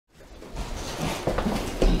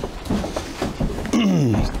All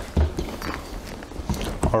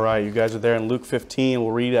right, you guys are there in Luke 15.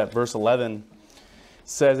 We'll read at verse 11. It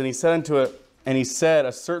says, and he said,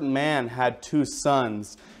 a certain man had 2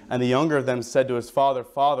 sons, and the younger of them said to his father,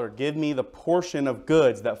 Father, give me the portion of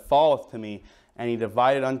goods that falleth to me. And he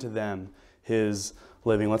divided unto them his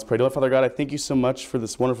living. Let's pray. Dear Father God, I thank you so much for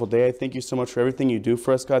this wonderful day. I thank you so much for everything you do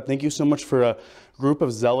for us, God. Thank you so much for a group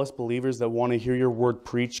of zealous believers that want to hear your word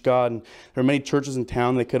preached, God. And there are many churches in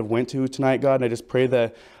town they could have went to tonight, God. And I just pray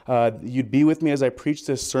that you'd be with me as I preach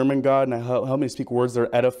this sermon, God, and help me to speak words that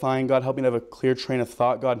are edifying, God. Help me to have a clear train of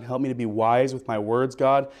thought, God, and help me to be wise with my words,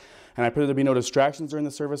 God. And I pray there be no distractions during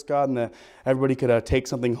the service, God, and that everybody could take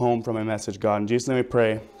something home from my message, God. In Jesus' name we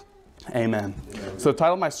pray. Amen. So the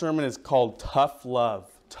title of my sermon is called Tough Love.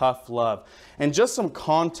 Tough Love. And just some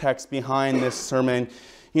context behind this sermon.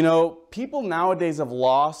 You know, people nowadays have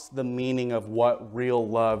lost the meaning of what real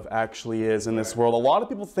love actually is in this world. A lot of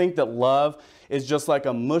people think that love is just like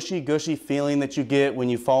a mushy-gushy feeling that you get when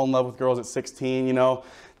you fall in love with girls at 16, you know.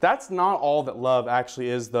 That's not all that love actually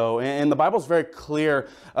is, though. And the Bible's very clear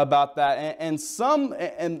about that. And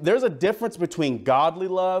there's a difference between godly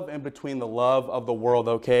love and between the love of the world,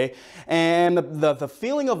 okay? And the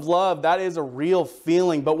feeling of love, that is a real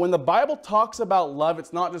feeling. But when the Bible talks about love,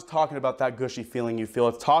 it's not just talking about that gushy feeling you feel.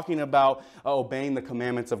 It's talking about obeying the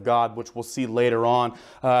commandments of God, which we'll see later on,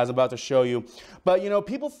 as I'm about to show you. But, you know,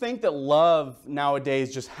 people think that love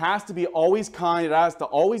nowadays just has to be always kind. It has to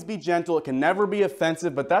always be gentle. It can never be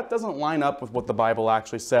offensive. But that doesn't line up with what the Bible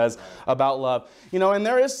actually says about love. You know, and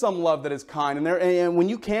there is some love that is kind. And when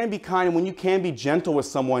you can be kind and when you can be gentle with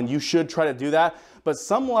someone, you should try to do that. But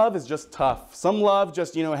some love is just tough. Some love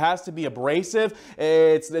just, you know, it has to be abrasive.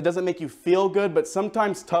 It doesn't make you feel good, but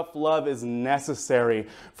sometimes tough love is necessary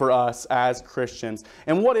for us as Christians.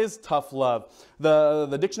 And what is tough love?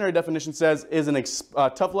 The dictionary definition says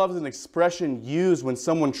tough love is an expression used when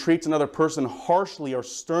someone treats another person harshly or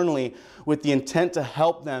sternly with the intent to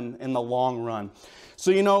help them in the long run.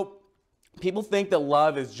 So, you know, people think that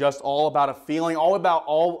love is just all about a feeling, all about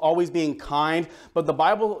always being kind. But the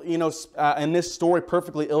Bible, you know, and this story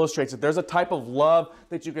perfectly illustrates it. There's a type of love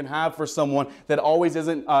that you can have for someone that always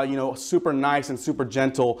isn't, you know, super nice and super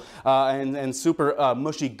gentle and super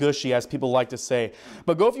mushy-gushy, as people like to say.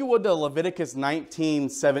 But go, if you would, to Leviticus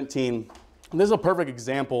 19:17. This is a perfect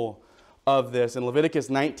example of this. In Leviticus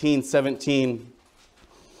 19:17,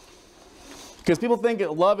 because people think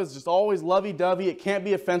love is just always lovey-dovey. It can't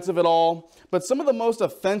be offensive at all. But some of the most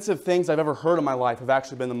offensive things I've ever heard in my life have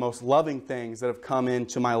actually been the most loving things that have come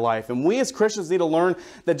into my life. And we as Christians need to learn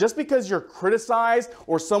that just because you're criticized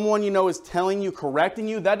or someone you know is telling you, correcting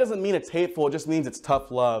you, that doesn't mean it's hateful. It just means it's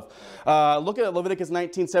tough love. Look at Leviticus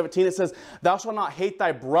 19:17. It says, thou shalt not hate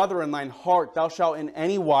thy brother in thine heart. Thou shalt in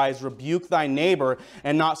any wise rebuke thy neighbor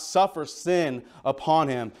and not suffer sin upon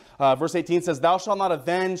him. Verse 18 says, thou shalt not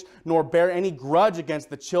avenge nor bear any grudge against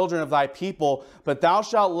the children of thy people, but thou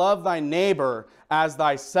shalt love thy neighbor as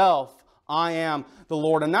thyself. I am the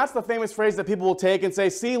Lord. And that's the famous phrase that people will take and say,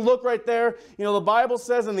 see, look right there. You know, the Bible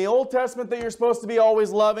says in the Old Testament that you're supposed to be always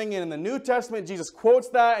loving. And in the New Testament, Jesus quotes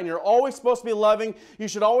that. And you're always supposed to be loving. You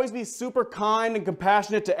should always be super kind and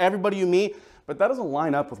compassionate to everybody you meet. But that doesn't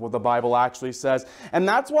line up with what the Bible actually says. And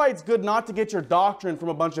that's why it's good not to get your doctrine from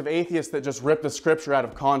a bunch of atheists that just rip the scripture out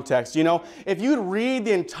of context. You know, if you'd read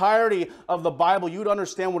the entirety of the Bible, you'd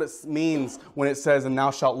understand what it means when it says, and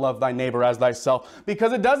thou shalt love thy neighbor as thyself.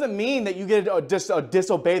 Because it doesn't mean that you get to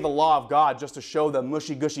disobey the law of God just to show the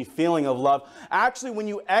mushy-gushy feeling of love. Actually, when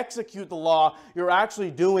you execute the law, you're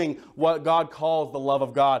actually doing what God calls the love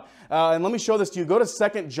of God. And let me show this to you. Go to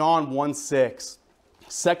 2 John 1:6.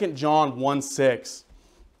 2 John 1:6.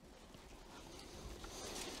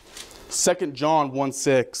 2 John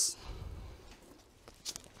 1:6.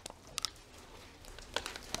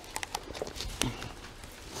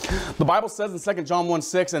 The Bible says in 2 John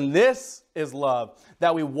 1:6, and this is love,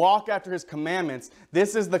 that we walk after his commandments.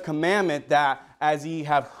 This is the commandment that, as ye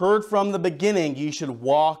have heard from the beginning, ye should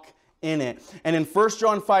walk in it. And in 1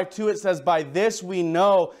 John 5:2, it says, by this we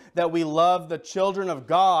know that we love the children of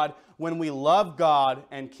God, when we love God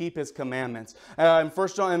and keep his commandments. In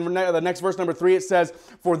 1 John, in the next verse, number 3, it says,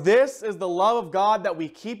 for this is the love of God, that we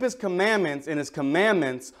keep his commandments, and his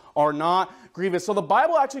commandments are not grievous. So the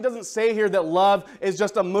Bible actually doesn't say here that love is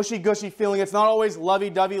just a mushy-gushy feeling. It's not always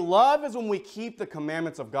lovey-dovey. Love is when we keep the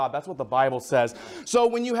commandments of God. That's what the Bible says. So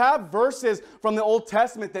when you have verses from the Old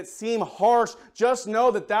Testament that seem harsh, just know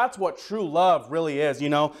that that's what true love really is, you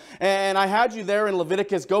know. And I had you there in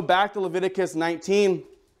Leviticus. Go back to Leviticus 19.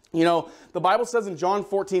 You know, the Bible says in John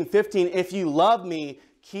 14:15, if you love me,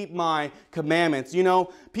 keep my commandments. You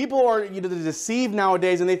know, people are deceived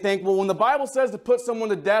nowadays, and they think, well, when the Bible says to put someone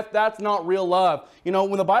to death, that's not real love. You know,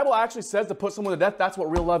 when the Bible actually says to put someone to death, that's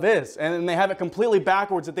what real love is. And they have it completely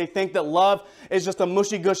backwards, that they think that love is just a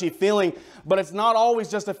mushy-gushy feeling, but it's not always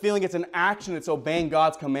just a feeling, it's an action, it's obeying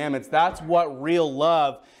God's commandments. That's what real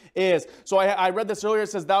love is. So I read this earlier. It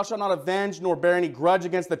says, thou shalt not avenge nor bear any grudge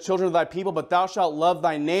against the children of thy people, but thou shalt love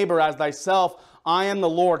thy neighbor as thyself. I am the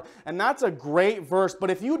Lord. And that's a great verse. But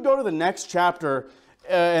if you would go to the next chapter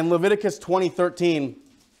in Leviticus 20:13,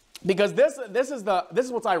 because this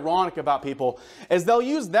is what's ironic about people, is they'll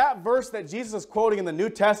use that verse that Jesus is quoting in the New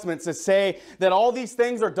Testament to say that all these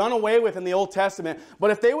things are done away with in the Old Testament.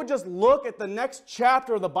 But if they would just look at the next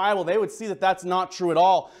chapter of the Bible, they would see that that's not true at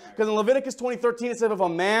all. Because in Leviticus 20:13 it said, if a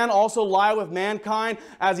man also lie with mankind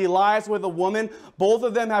as he lies with a woman, both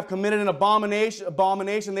of them have committed an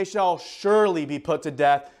abomination, they shall surely be put to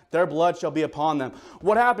death. Their blood shall be upon them.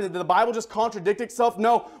 What happened? Did the Bible just contradict itself?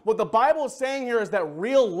 No. What the Bible is saying here is that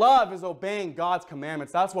real love is obeying God's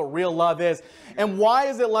commandments. That's what real love is. And why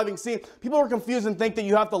is it loving? See, people are confused and think that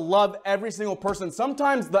you have to love every single person.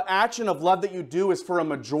 Sometimes the action of love that you do is for a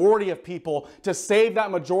majority of people, to save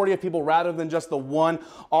that majority of people rather than just the one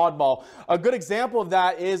oddball. A good example of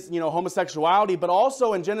that is, homosexuality, but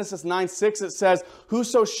also in Genesis 9:6 it says,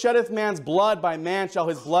 whoso sheddeth man's blood, by man shall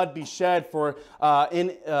his blood be shed, for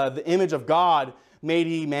the image of God made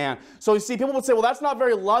he man. So you see, people would say, well, that's not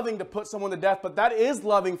very loving to put someone to death, but that is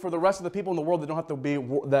loving for the rest of the people in the world that don't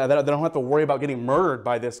have to worry about getting murdered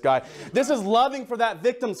by this guy. This is loving for that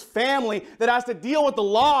victim's family that has to deal with the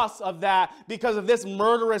loss of that because of this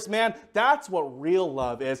murderous man. That's what real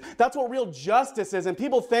love is. That's what real justice is. And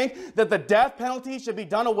people think that the death penalty should be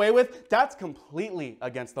done away with. That's completely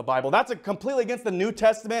against the Bible. That's completely against the New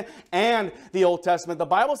Testament and the Old Testament. The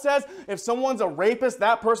Bible says if someone's a rapist,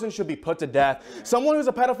 that person should be put to death. Someone who's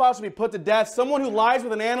a pedophile should be put to death. Someone who lies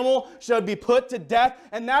with an animal should be put to death.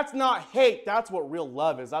 And that's not hate. That's what real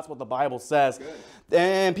love is. That's what the Bible says. Good.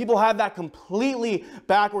 And people have that completely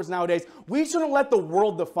backwards nowadays. We shouldn't let the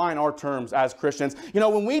world define our terms as Christians.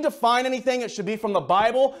 When we define anything, it should be from the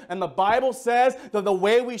Bible. And the Bible says that the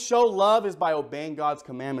way we show love is by obeying God's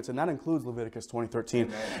commandments. And that includes Leviticus 20:13.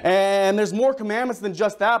 Amen. And there's more commandments than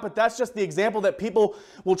just that, but that's just the example that people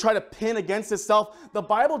will try to pin against itself. The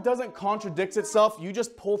Bible doesn't contradict itself. You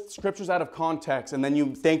just pull scriptures out of context and then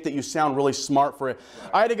you think that you sound really smart for it.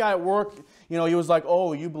 I had a guy at work, he was like,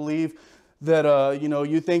 oh, you believe that,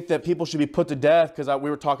 you think that people should be put to death, because we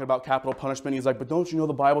were talking about capital punishment. He's like, but don't you know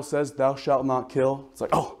the Bible says thou shalt not kill? It's like,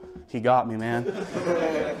 oh, he got me, man.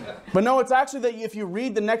 But no, it's actually that if you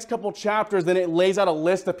read the next couple chapters, then it lays out a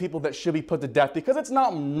list of people that should be put to death, because it's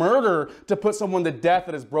not murder to put someone to death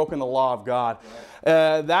that has broken the law of God.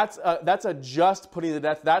 That's a just putting to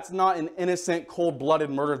death. That's not an innocent, cold-blooded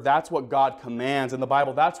murder. That's what God commands in the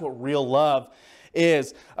Bible. That's what real love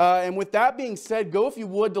is. And with that being said, go if you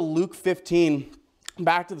would to Luke 15,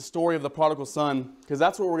 back to the story of the prodigal son, because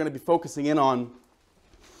that's what we're going to be focusing in on.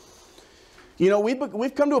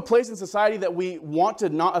 We've come to a place in society that we want to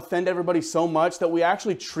not offend everybody so much that we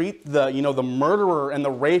actually treat the murderer and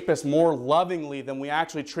the rapist more lovingly than we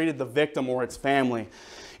actually treated the victim or its family.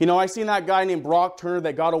 I seen that guy named Brock Turner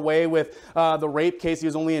that got away with the rape case. He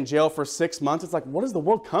was only in jail for 6 months. It's like, what does the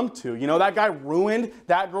world come to? That guy ruined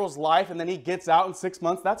that girl's life, and then he gets out in 6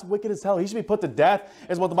 months. That's wicked as hell. He should be put to death,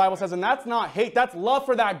 is what the Bible says. And that's not hate. That's love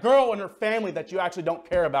for that girl and her family that you actually don't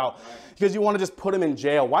care about, because you want to just put them in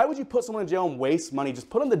jail. Why would you put someone in jail and waste money? Just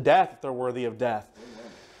put them to death if they're worthy of death.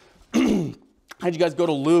 I had you guys go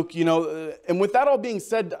to Luke, and with that all being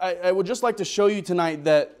said, I would just like to show you tonight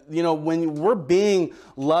that, when we're being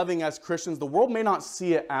loving as Christians, the world may not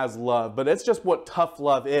see it as love, but it's just what tough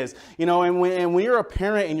love is. And when you're a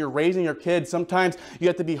parent and you're raising your kids, sometimes you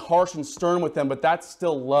have to be harsh and stern with them, but that's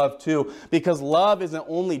still love too, because love isn't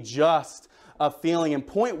only just a feeling. And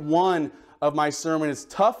point one of my sermon is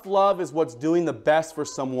tough love is what's doing the best for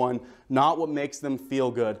someone, not what makes them feel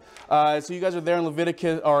good. So you guys are there in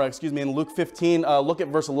in Luke 15. Look at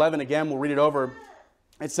verse 11 again. We'll read it over.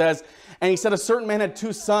 It says, and he said, a certain man had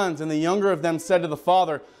 2 sons, and the younger of them said to the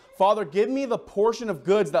father, Father, give me the portion of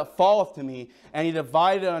goods that falleth to me. And he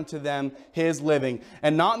divided unto them his living.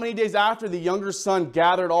 And not many days after, the younger son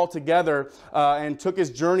gathered all together and took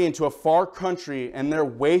his journey into a far country, and there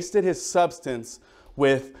wasted his substance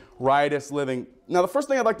with riotous living. Now, the first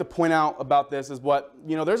thing I'd like to point out about this is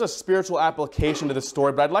there's a spiritual application to this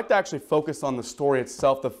story, but I'd like to actually focus on the story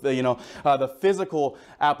itself, the physical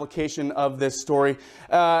application of this story.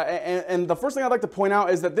 And the first thing I'd like to point out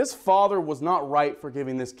is that this father was not right for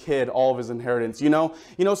giving this kid all of his inheritance.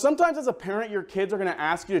 Sometimes as a parent, your kids are going to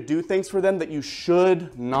ask you to do things for them that you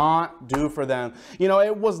should not do for them.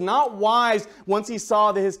 It was not wise once he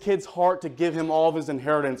saw his kid's heart to give him all of his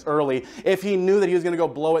inheritance early. If he knew that he was going to go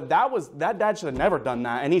blow it, that dad should have never done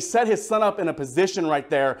that. And he set his son up in a position right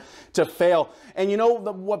there to fail. And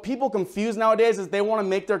what people confuse nowadays is they want to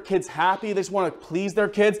make their kids happy. They just want to please their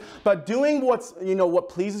kids. But doing what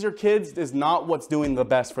pleases your kids is not what's doing the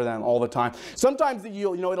best for them all the time. Sometimes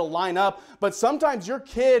it'll line up, but sometimes your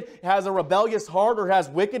kid has a rebellious heart or has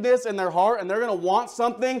wickedness in their heart, and they're going to want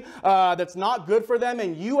something that's not good for them.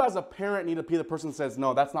 And you as a parent need to be the person that says,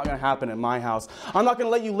 no, that's not going to happen in my house. I'm not going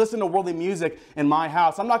to let you listen to worldly music in my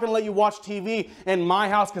house. I'm not going to let you watch TV in my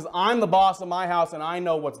house because I'm the boss of my house and I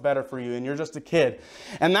know what's better for you, and you're just a kid.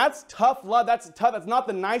 And that's tough love. That's tough. That's not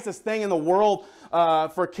the nicest thing in the world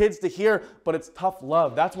for kids to hear, but it's tough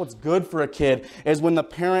love. That's what's good for a kid, is when the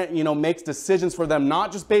parent, makes decisions for them,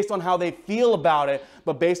 not just based on how they feel about it,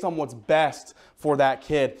 but based on what's best for that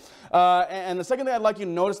kid. And the second thing I'd like you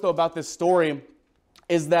to notice, though, about this story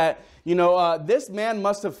is that, this man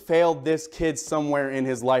must have failed this kid somewhere in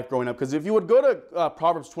his life growing up. Because if you would go to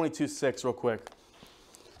Proverbs 22:6 real quick.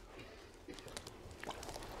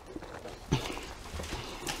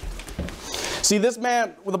 See, this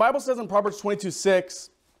man, the Bible says in Proverbs 22:6,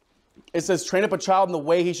 it says, train up a child in the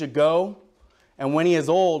way he should go, and when he is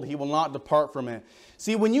old, he will not depart from it.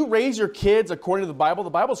 See, when you raise your kids according to the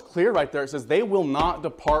Bible's clear right there. It says they will not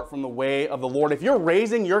depart from the way of the Lord. If you're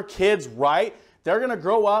raising your kids right, they're going to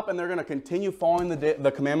grow up and they're going to continue following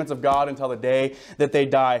the commandments of God until the day that they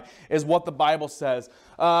die, is what the Bible says.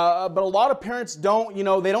 But a lot of parents don't,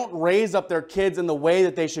 they don't raise up their kids in the way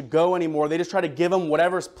that they should go anymore. They just try to give them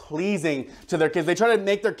whatever's pleasing to their kids. They try to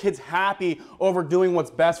make their kids happy over doing what's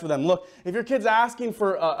best for them. Look, if your kid's asking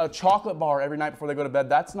for a chocolate bar every night before they go to bed,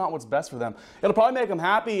 that's not what's best for them. It'll probably make them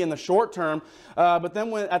happy in the short term, but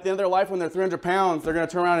then at the end of their life, when they're 300 pounds, they're going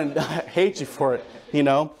to turn around and hate you for it,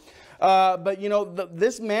 But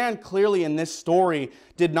this man clearly in this story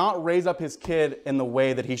did not raise up his kid in the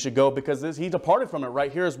way that he should go, because he departed from it.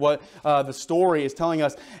 Right here is what the story is telling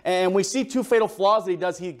us. And we see two fatal flaws that he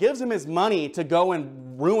does. He gives him his money to go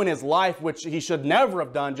and ruin his life, which he should never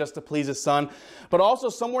have done just to please his son. But also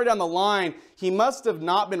somewhere down the line, he must have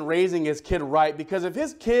not been raising his kid right, because if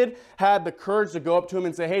his kid had the courage to go up to him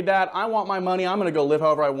and say, hey, Dad, I want my money. I'm going to go live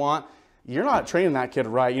however I want. You're not training that kid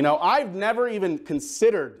right. I've never even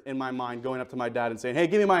considered in my mind going up to my dad and saying, hey,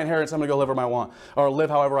 give me my inheritance. I'm going to go live wherever I want, or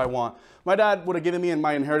live however I want. My dad would have given me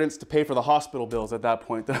my inheritance to pay for the hospital bills at that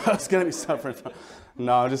point that I was going to be suffering from.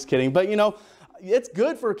 No, I'm just kidding. But, it's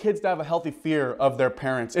good for kids to have a healthy fear of their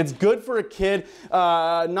parents. It's good for a kid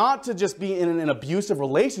not to just be in an abusive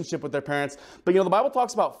relationship with their parents. But, the Bible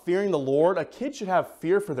talks about fearing the Lord. A kid should have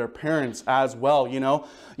fear for their parents as well,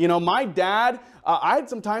 My dad, I had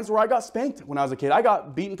some times where I got spanked when I was a kid. I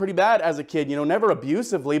got beaten pretty bad as a kid, never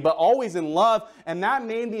abusively, but always in love. And that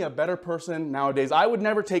made me a better person nowadays. I would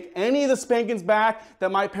never take any of the spankings back that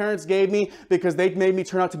my parents gave me, because they made me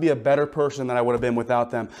turn out to be a better person than I would have been without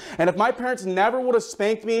them. And if my parents never would have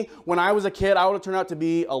spanked me when I was a kid, I would have turned out to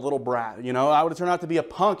be a little brat, I would have turned out to be a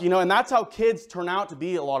punk, and that's how kids turn out to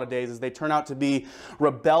be a lot of days, is they turn out to be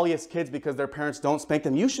rebellious kids because their parents don't spank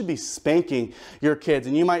them. You should be spanking your kids.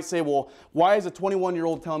 And you might say, well, why is a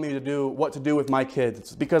 21-year-old telling me what to do with my kids?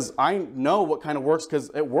 It's because I know what kind of works, because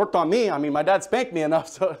it worked on me. I mean, my dad spanked me enough,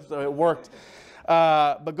 so it worked.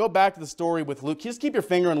 But go back to the story with Luke. Just keep your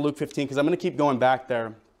finger on Luke 15, because I'm going to keep going back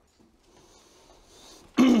there.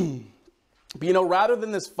 But, rather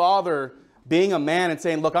than this father being a man and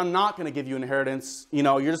saying, look, I'm not going to give you an inheritance,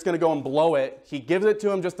 you're just going to go and blow it, he gives it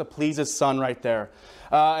to him just to please his son right there.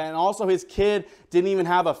 And also his kid didn't even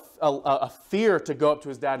have a fear to go up to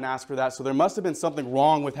his dad and ask for that. So there must have been something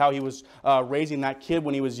wrong with how he was raising that kid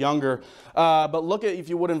when he was younger. But look at, if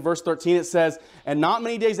you would, in verse 13, it says, and not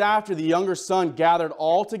many days after, the younger son gathered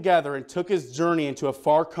all together and took his journey into a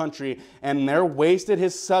far country, and there wasted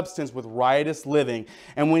his substance with riotous living.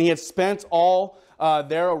 And when he had spent all,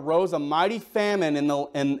 there arose a mighty famine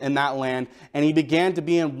in that land, and he began to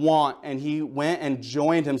be in want, and he went and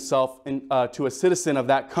joined himself to a citizen of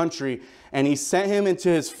that country, and he sent him into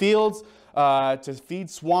his fields to feed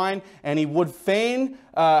swine, and he would fain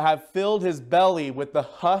have filled his belly with the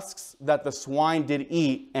husks that the swine did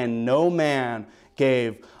eat, and no man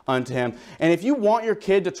gave unto him. And if you want your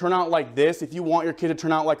kid to turn out like this, if you want your kid to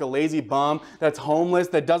turn out like a lazy bum that's homeless,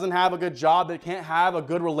 that doesn't have a good job, that can't have a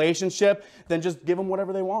good relationship, then just give them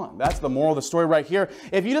whatever they want. That's the moral of the story right here.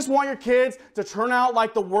 If you just want your kids to turn out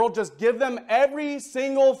like the world, just give them every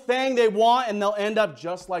single thing they want, and they'll end up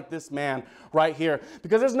just like this man right here.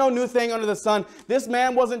 Because there's no new thing under the sun. This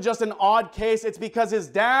man wasn't just an odd case. It's because his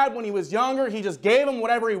dad, when he was younger, he just gave him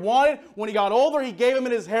whatever he wanted. When he got older, he gave him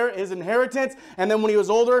his inheritance. And then when he was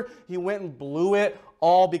older, he went and blew it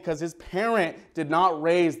all because his parent did not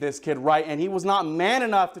raise this kid right. And he was not man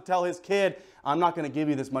enough to tell his kid, I'm not going to give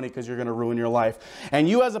you this money because you're going to ruin your life. And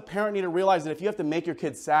you as a parent need to realize that if you have to make your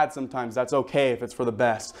kids sad sometimes, that's okay if it's for the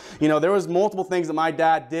best. You know, there was multiple things that my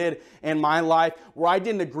dad did in my life where I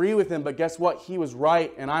didn't agree with him, but guess what? He was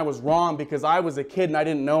right and I was wrong because I was a kid and I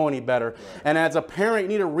didn't know any better. Right. And as a parent, you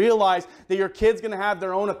need to realize that your kid's going to have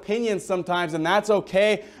their own opinions sometimes, and that's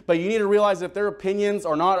okay. But you need to realize that if their opinions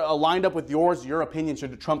are not aligned up with yours, your opinion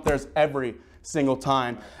should trump theirs every single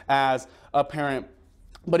time as a parent.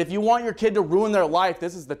 But if you want your kid to ruin their life,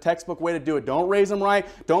 this is the textbook way to do it. Don't raise them right.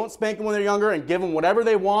 Don't spank them when they're younger and give them whatever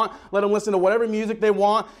they want. Let them listen to whatever music they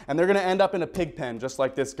want, and they're going to end up in a pig pen just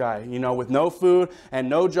like this guy, you know, with no food and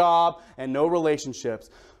no job and no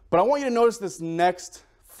relationships. But I want you to notice this next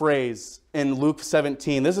phrase in Luke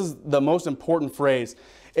 17. This is the most important phrase.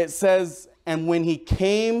 It says, and when he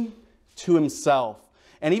came to himself.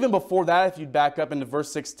 And even before that, if you back up into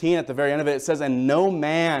verse 16, at the very end of it, it says, and no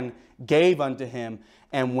man gave unto him,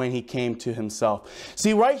 and when he came to himself.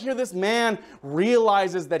 See, right here, this man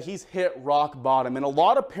realizes that he's hit rock bottom. And a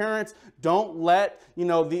lot of parents don't let, you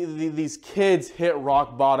know, these kids hit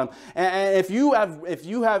rock bottom. And if you have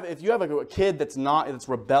a kid that's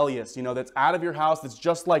rebellious, you know, that's out of your house, that's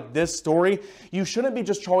just like this story, you shouldn't be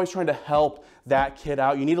just always trying to help that kid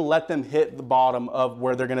out. You need to let them hit the bottom of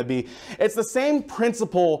where they're going to be. It's the same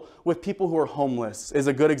principle with people who are homeless is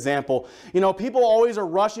a good example. You know, people always are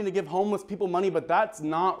rushing to give homeless people money, but that's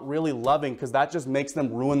not really loving because that just makes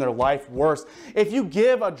them ruin their life worse. If you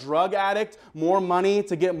give a drug addict more money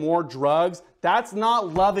to get more drugs, that's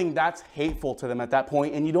not loving, that's hateful to them at that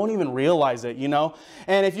point, and you don't even realize it, you know?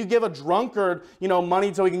 And if you give a drunkard, you know,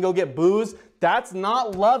 money so he can go get booze, that's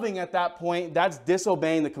not loving at that point. That's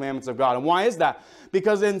disobeying the commandments of God. And why is that?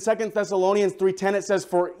 Because in 2 Thessalonians 3:10 it says,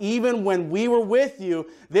 for even when we were with you,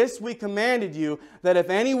 this we commanded you, that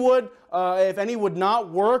if any would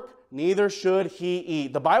not work, neither should he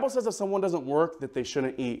eat. The Bible says if someone doesn't work, that they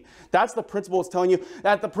shouldn't eat. That's the principle it's telling you.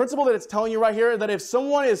 That the principle that it's telling you right here, that if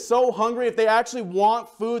someone is so hungry, if they actually want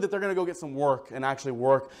food, that they're going to go get some work and actually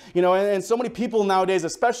work. You know, and so many people nowadays,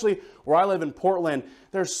 especially where I live in Portland,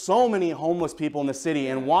 there's so many homeless people in the city.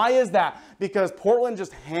 And why is that? Because Portland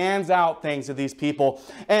just hands out things to these people.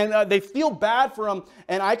 And they feel bad for them.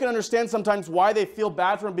 And I can understand sometimes why they feel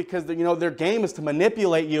bad for them because, you know, their game is to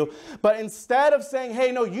manipulate you. But instead of saying,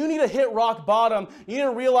 hey, no, you need to hit rock bottom, you need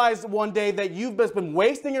to realize one day that you've just been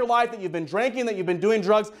wasting your life, that you've been drinking, that you've been doing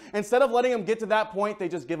drugs. Instead of letting them get to that point, they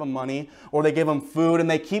just give them money or they give them food and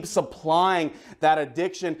they keep supplying that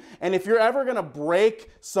addiction. And if you're ever going to break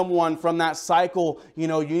someone from that cycle, you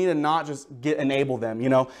know, you need to not just enable them, you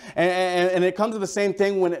know. And it comes to the same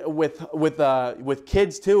thing with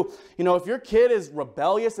kids too. You know, if your kid is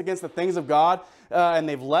rebellious against the things of God and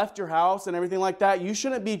they've left your house and everything like that, you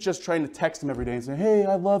shouldn't be just trying to text them every day and say, hey,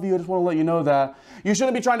 I love you, I just want to let you know that. You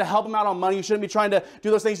shouldn't be trying to help them out on money. You shouldn't be trying to do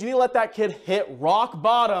those things. You need to let that kid hit rock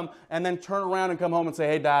bottom and then turn around and come home and say,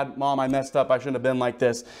 hey, Dad, Mom, I messed up. I shouldn't have been like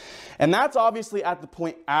this. And that's obviously at the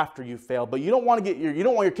point after you fail, but you don't want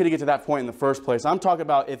your kid to get to that point in the first place. I'm talking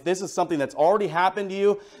about if this is something that's already happened to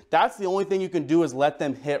you, that's the only thing you can do is let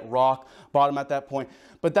them hit rock bottom at that point.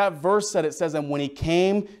 But that verse said, it says, and when he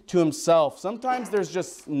came to himself, sometimes there's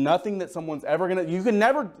just nothing that someone's ever going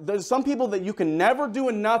to, there's some people that you can never do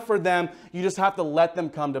enough for them. You just have to let them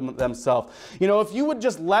come to themselves. You know, if you would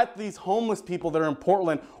just let these homeless people that are in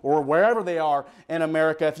Portland or wherever they are in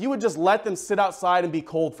America, if you would just let them sit outside and be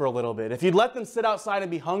cold for a little bit, if you'd let them sit outside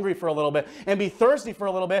and be hungry for a little bit and be thirsty for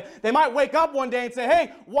a little bit, they might wake up one day and say,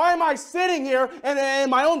 hey, why am I sitting here and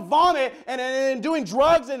in my own vomit and doing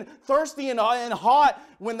drugs and thirsty and hot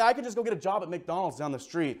when I could just go get a job at McDonald's down the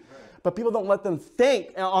street? But people don't let them think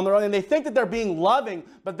on their own, and they think that they're being loving,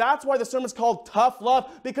 but that's why the sermon's called tough love,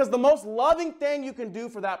 because the most loving thing you can do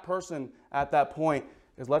for that person at that point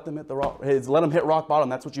is let them hit rock bottom.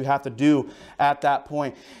 That's what you have to do at that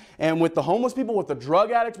point. And with the homeless people, with the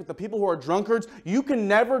drug addicts, with the people who are drunkards, you can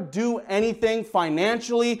never do anything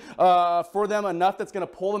financially for them enough that's going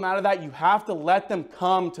to pull them out of that. You have to let them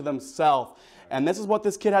come to themselves. And this is what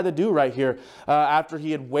this kid had to do right here after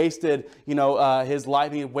he had wasted, his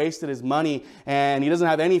life. He had wasted his money, and he doesn't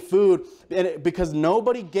have any food. And because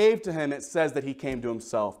nobody gave to him, it says that he came to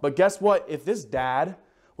himself. But guess what? If this dad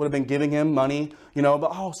would have been giving him money, but,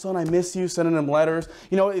 oh, son, I miss you, sending him letters.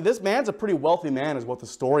 This man's a pretty wealthy man is what the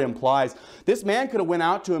story implies. This man could have went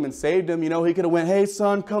out to him and saved him. He could have went, hey,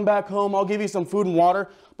 son, come back home. I'll give you some food and water.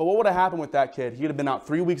 But what would have happened with that kid? He'd have been out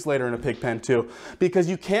 3 weeks later in a pig pen too. Because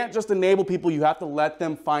you can't just enable people. You have to let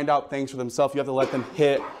them find out things for themselves. You have to let them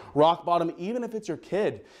hit rock bottom, even if it's your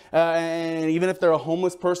kid. And even if they're a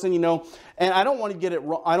homeless person, And I don't want to get it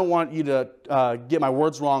wrong. I don't want you to get my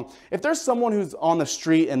words wrong. If there's someone who's on the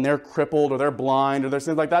street and they're crippled or they're blind or there's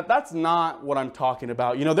things like that, that's not what I'm talking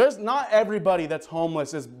about. There's not everybody that's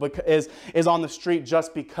homeless is on the street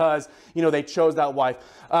just because, they chose that life.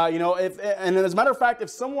 And as a matter of fact,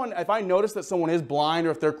 if I notice that someone is blind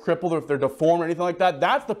or if they're crippled or if they're deformed or anything like that,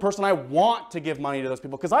 that's the person I want to give money to those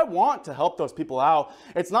people because I want to help those people out.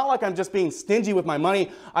 It's not like I'm just being stingy with my money.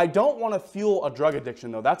 I don't want to fuel a drug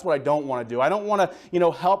addiction though. That's what I don't want to do. I don't want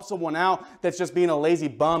to, help someone out that's just being a lazy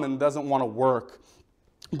bum and doesn't want to work.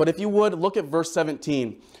 But if you would, look at verse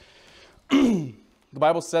 17. The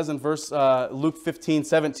Bible says in Luke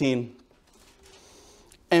 15:17,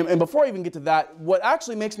 and before I even get to that, what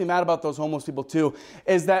actually makes me mad about those homeless people too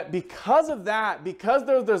is that because of that, because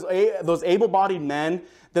there's those able-bodied men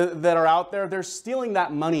that are out there, they're stealing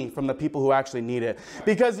that money from the people who actually need it.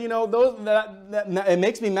 Because, it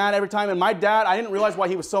makes me mad every time. And my dad, I didn't realize why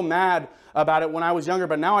he was so mad about it when I was younger,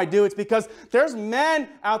 but now I do. It's because there's men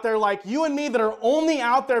out there like you and me that are only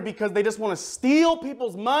out there because they just want to steal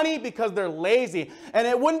people's money because they're lazy. And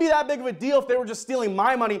it wouldn't be that big of a deal if they were just stealing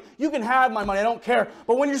my money. You can have my money, I don't care.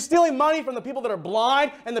 But when you're stealing money from the people that are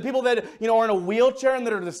blind and the people that are in a wheelchair and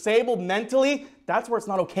that are disabled mentally, that's where it's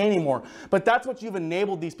not okay anymore. But that's what you've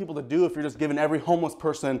enabled these people to do if you're just giving every homeless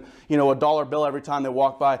person, a dollar bill every time they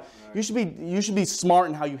walk by. Right. You should be smart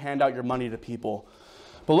in how you hand out your money to people.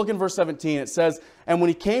 But look in verse 17. It says, and when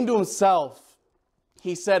he came to himself,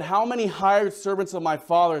 he said, how many hired servants of my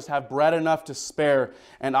father's have bread enough to spare,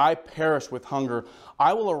 and I perish with hunger?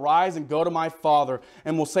 I will arise and go to my father,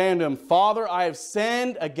 and will say unto him, Father, I have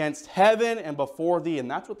sinned against heaven and before thee. And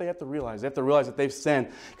that's what they have to realize. They have to realize that they've sinned.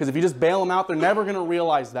 Because if you just bail them out, they're never going to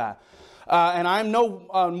realize that. And I am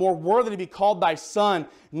no more worthy to be called thy son.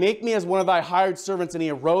 Make me as one of thy hired servants. And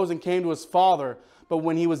he arose and came to his father. But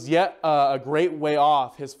when he was yet a great way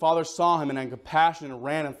off, his father saw him and had compassion and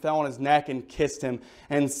ran and fell on his neck and kissed him.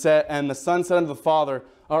 And the son said unto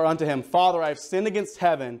him, Father, I have sinned against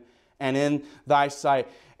heaven and in thy sight.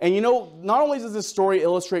 And not only does this story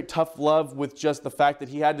illustrate tough love with just the fact that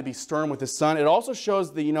he had to be stern with his son, it also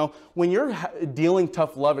shows that, when you're dealing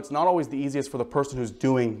tough love, it's not always the easiest for the person who's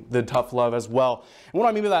doing the tough love as well. And what do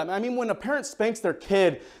I mean by that? I mean, when a parent spanks their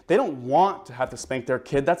kid, they don't want to have to spank their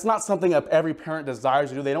kid. That's not something that every parent desires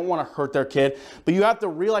to do. They don't want to hurt their kid. But you have to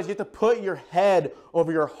realize, you have to put your head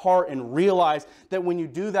over your heart and realize that when you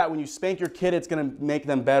do that, when you spank your kid, it's going to make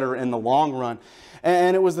them better in the long run.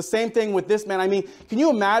 And it was the same thing with this man. I mean, can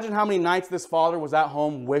you imagine how many nights this father was at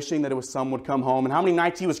home wishing that his son would come home? And how many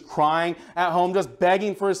nights he was crying at home, just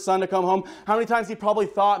begging for his son to come home? How many times he probably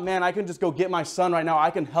thought, man, I can just go get my son right now.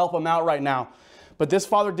 I can help him out right now. But this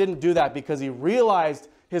father didn't do that because he realized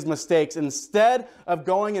his mistakes. Instead of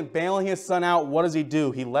going and bailing his son out, what does he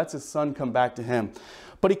do? He lets his son come back to him.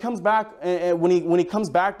 But he comes back, and when he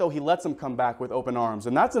comes back, though, he lets him come back with open arms.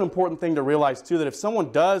 And that's an important thing to realize, too, that if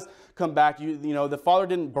someone does come back, the father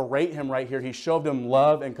didn't berate him right here. He showed him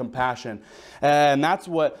love and compassion. And that's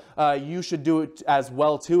what you should do as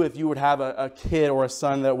well, too, if you would have a kid or a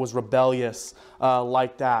son that was rebellious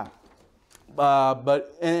like that.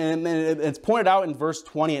 But it's pointed out in verse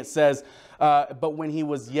 20, it says, but when he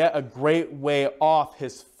was yet a great way off,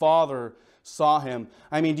 his father saw him.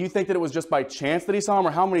 I mean, do you think that it was just by chance that he saw him,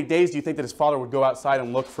 or how many days do you think that his father would go outside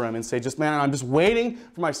and look for him and say, man, I'm just waiting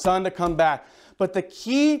for my son to come back? But the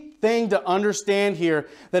key thing to understand here,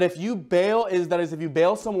 that if you bail if you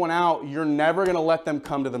bail someone out, you're never going to let them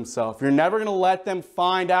come to themselves. You're never going to let them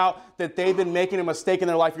find out that they've been making a mistake in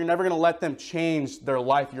their life. You're never going to let them change their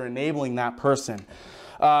life. You're enabling that person.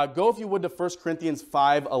 Go, if you would, to 1 Corinthians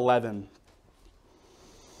 5:11.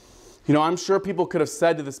 I'm sure people could have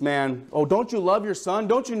said to this man, oh, don't you love your son?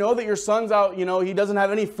 Don't you know that your son's out, he doesn't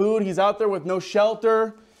have any food. He's out there with no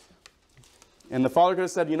shelter. And the father could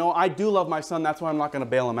have said, I do love my son. That's why I'm not going to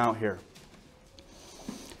bail him out here.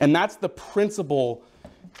 And that's the principle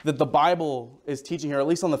that the Bible is teaching here, at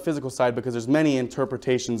least on the physical side, because there's many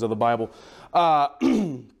interpretations of the Bible.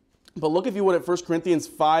 But look, if you would, at 1 Corinthians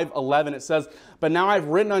 5:11. It says, "But now I've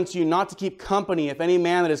written unto you not to keep company if any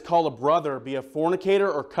man that is called a brother be a fornicator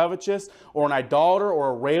or covetous or an idolater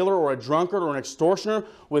or a railer or a drunkard or an extortioner.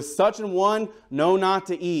 With such an one, know not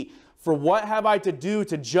to eat. For what have I to do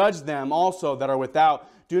to judge them also that are without?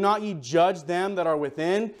 Do not ye judge them that are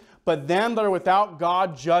within, but them that are without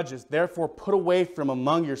God judges. Therefore put away from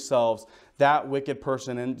among yourselves that wicked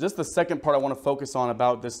person." And just the second part I want to focus on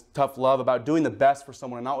about this tough love, about doing the best for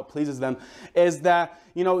someone and not what pleases them, is that,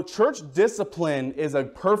 church discipline is a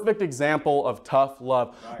perfect example of tough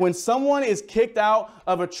love. Right. When someone is kicked out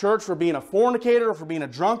of a church for being a fornicator or for being a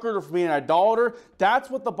drunkard or for being an idolater, that's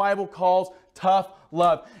what the Bible calls tough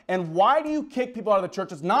love. And why do you kick people out of the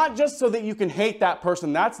church? It's not just so that you can hate that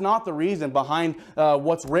person. That's not the reason behind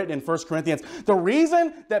what's written in 1 Corinthians. The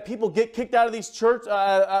reason that people get kicked out of these churches,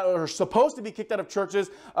 or supposed to be kicked out of churches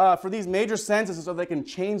for these major sins, is so they can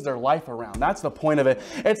change their life around. That's the point of it.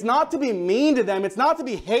 It's not to be mean to them. It's not to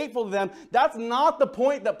be hateful to them. That's not the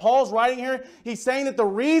point that Paul's writing here. He's saying that the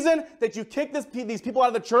reason that you kick these people out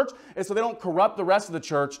of the church is so they don't corrupt the rest of the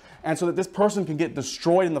church, and so that this person can get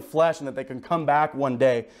destroyed in the flesh and that they can come back one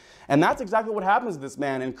day. And that's exactly what happens to this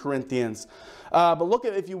man in Corinthians. But look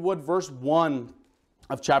at, if you would, verse 1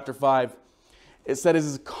 of chapter 5. It said,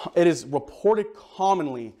 "It is reported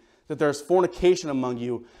commonly that there is fornication among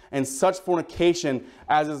you, and such fornication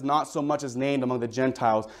as is not so much as named among the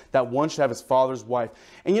Gentiles, that one should have his father's wife."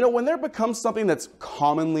 And when there becomes something that's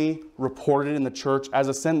commonly reported in the church as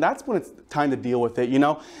a sin, that's when it's time to deal with it.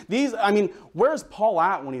 Where's Paul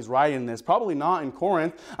at when he's writing this? Probably not in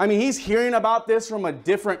Corinth. He's hearing about this from a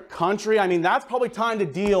different country. That's probably time to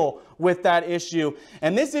deal with that issue.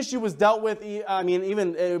 And this issue was dealt with,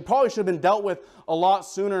 it probably should have been dealt with a lot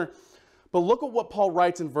sooner. But look at what Paul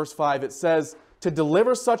writes in verse 5. It says, "To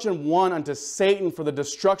deliver such an one unto Satan for the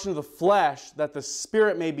destruction of the flesh, that the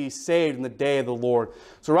spirit may be saved in the day of the Lord."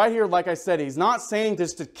 So right here, like I said, he's not saying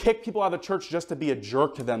this to kick people out of the church just to be a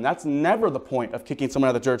jerk to them. That's never the point of kicking someone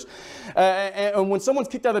out of the church. And when someone's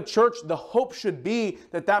kicked out of the church, the hope should be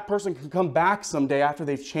that that person can come back someday after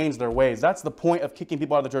they've changed their ways. That's the point of kicking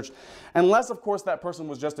people out of the church. Unless, of course, that person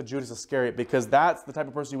was just a Judas Iscariot, because that's the type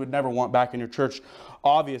of person you would never want back in your church,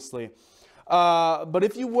 obviously. But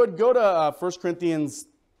if you would go to 1 Corinthians,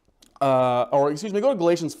 go to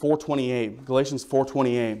Galatians 4:28. Galatians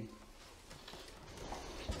 4:28.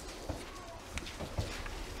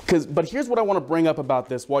 But here's what I want to bring up about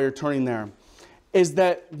this while you're turning there, is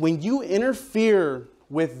that when you interfere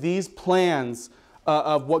with these plans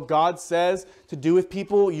of what God says to do with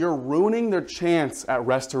people, you're ruining their chance at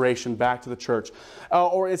restoration back to the church.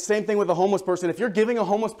 Or it's the same thing with a homeless person. If you're giving a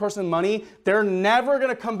homeless person money, they're never going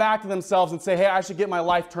to come back to themselves and say, "Hey, I should get my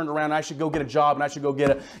life turned around. I should go get a job, and I should go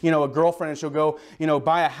get a girlfriend, and she'll go,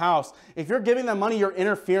 buy a house." If you're giving them money, you're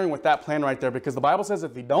interfering with that plan right there, because the Bible says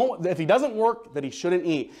if he doesn't work, that he shouldn't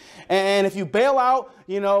eat. And if you bail out,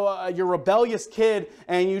 your rebellious kid,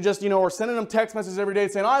 and you just, are sending them text messages every day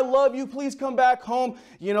saying, "I love you, please come back home,"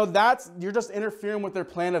 you're just interfering with their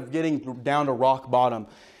plan of getting down to rock bottom.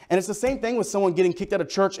 And it's the same thing with someone getting kicked out of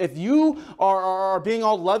church. If you are being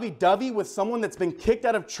all lovey-dovey with someone that's been kicked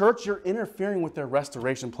out of church, you're interfering with their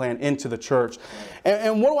restoration plan into the church.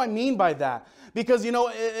 And what do I mean by that? Because,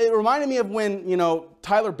 it reminded me of when,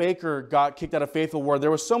 Tyler Baker got kicked out of Faithful, where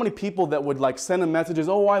there were so many people that would send him messages,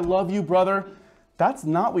 "Oh, I love you, brother." That's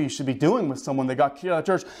not what you should be doing with someone that got kicked out of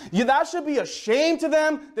the church. That should be a shame to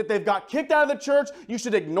them that they've got kicked out of the church. You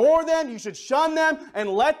should ignore them. You should shun them and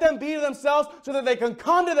let them be to themselves so that they can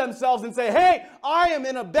come to themselves and say, "Hey, I am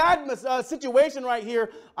in a bad situation right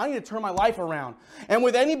here. I need to turn my life around." And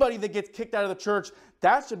with anybody that gets kicked out of the church,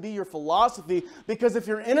 that should be your philosophy, because if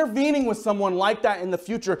you're intervening with someone like that in the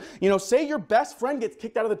future, say your best friend gets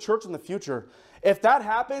kicked out of the church in the future. If that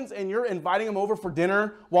happens and you're inviting them over for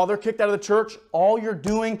dinner while they're kicked out of the church, all you're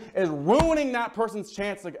doing is ruining that person's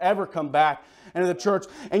chance to ever come back into the church.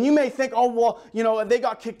 And you may think, "Oh, well, they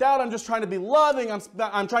got kicked out. I'm just trying to be loving.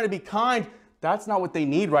 I'm trying to be kind." That's not what they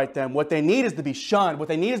need right then. What they need is to be shunned. What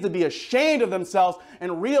they need is to be ashamed of themselves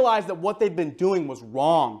and realize that what they've been doing was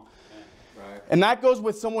wrong. Right. And that goes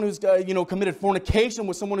with someone who's committed fornication,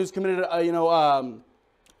 with someone who's committed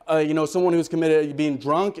someone who's committed being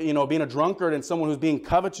drunk, being a drunkard, and someone who's being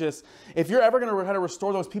covetous. If you're ever going to try to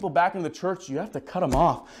restore those people back into the church, you have to cut them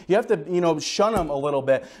off. You have to, shun them a little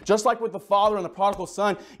bit. Just like with the father and the prodigal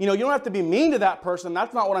son, you don't have to be mean to that person.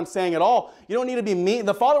 That's not what I'm saying at all. You don't need to be mean.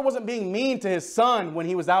 The father wasn't being mean to his son when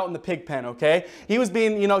he was out in the pig pen, okay? He was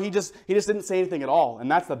being, he just didn't say anything at all.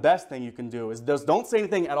 And that's the best thing you can do, is just don't say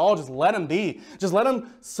anything at all. Just let him be. Just let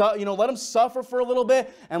him, let him suffer for a little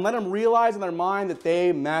bit, and let him realize in their mind that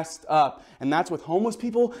they messed messed up. And that's with homeless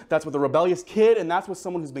people, that's with a rebellious kid, and that's with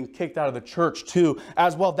someone who's been kicked out of the church too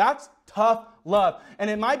as well. That's tough love. And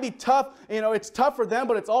it might be tough, it's tough for them,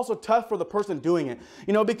 but it's also tough for the person doing it.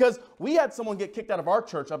 Because we had someone get kicked out of our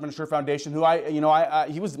church up in Sure Foundation who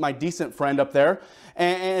he was my decent friend up there.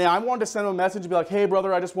 And I wanted to send him a message and be like, hey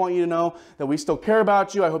brother, I just want you to know that we still care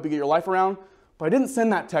about you. I hope you get your life around. But I didn't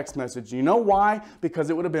send that text message. You know why? Because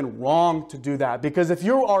it would have been wrong to do that. Because if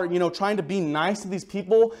you are, trying to be nice to these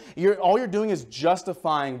people, all you're doing is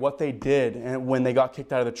justifying what they did and when they got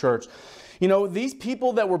kicked out of the church. These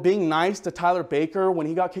people that were being nice to Tyler Baker when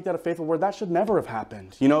he got kicked out of Faithful Word, that should never have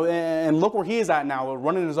happened. And look where he is at now,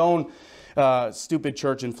 running his own stupid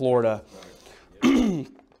church in Florida.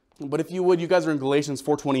 But if you would, you guys are in Galatians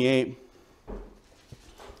 4:28.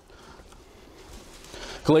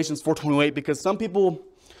 Galatians 4:28, because some people,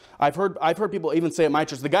 I've heard people even say at my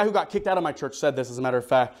church, the guy who got kicked out of my church said this, as a matter of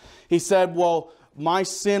fact. He said, well, my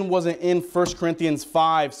sin wasn't in 1 Corinthians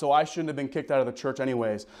 5, so I shouldn't have been kicked out of the church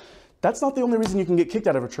anyways. That's not the only reason you can get kicked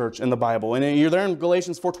out of a church in the Bible. And you're there in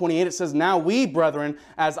Galatians 4:28, it says, now we, brethren,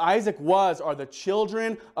 as Isaac was, are the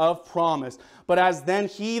children of promise. But as then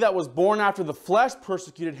he that was born after the flesh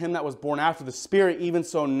persecuted him that was born after the Spirit, even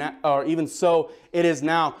so it is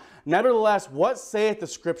now. Nevertheless, what saith the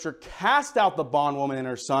Scripture? Cast out the bondwoman and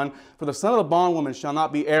her son, for the son of the bondwoman shall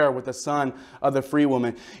not be heir with the son of the free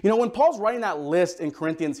woman. When Paul's writing that list in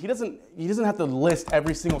Corinthians, he doesn't have to list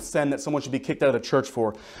every single sin that someone should be kicked out of the church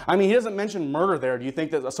for. I mean, he doesn't mention murder there. Do you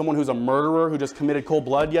think that someone who's a murderer who just committed cold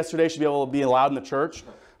blood yesterday should be able to be allowed in the church?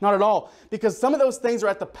 Not at all. Because some of those things are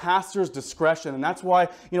at the pastor's discretion. And that's why,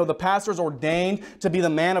 the pastor's ordained to be the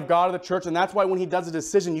man of God of the church. And that's why when he does a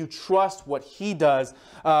decision, you trust what he does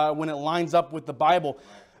when it lines up with the Bible.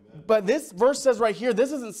 But this verse says right here, this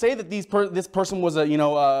doesn't say that this person was a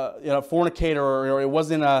fornicator or it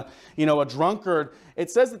wasn't a drunkard. It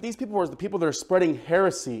says that these people were the people that are spreading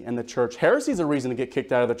heresy in the church. Heresy is a reason to get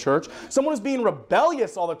kicked out of the church. Someone who's being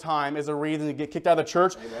rebellious all the time is a reason to get kicked out of the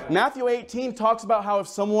church. Amen. Matthew 18 talks about how if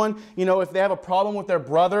someone, if they have a problem with their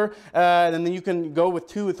brother, then you can go with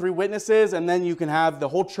 2 or 3 witnesses, and then you can have the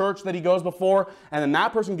whole church that he goes before, and then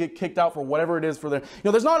that person get kicked out for whatever it is for their.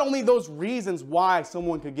 There's not only those reasons why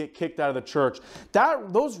someone could get kicked out of the church.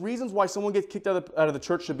 Those reasons why someone gets kicked out of the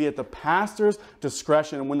church should be at the pastor's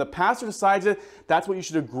discretion. And when the pastor decides it, that's what you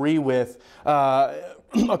should agree with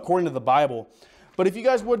according to the Bible. But if you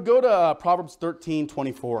guys would go to Proverbs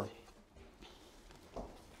 13:24.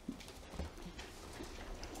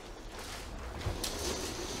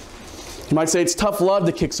 You might say it's tough love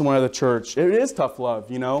to kick someone out of the church. It is tough love,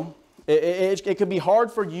 It can be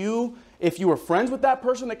hard for you. If you were friends with that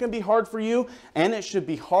person, it can be hard for you, and it should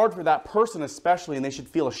be hard for that person especially, and they should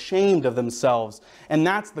feel ashamed of themselves. And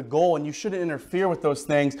that's the goal, and you shouldn't interfere with those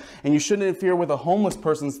things, and you shouldn't interfere with a homeless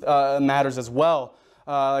person's matters as well,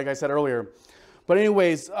 like I said earlier. But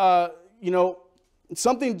anyways,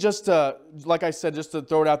 something just to, like I said, just to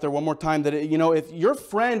throw it out there one more time, that, if your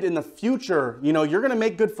friend in the future, you're going to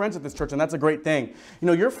make good friends at this church, and that's a great thing.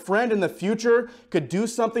 Your friend in the future could do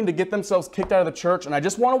something to get themselves kicked out of the church, and I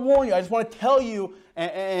just want to warn you, I just want to tell you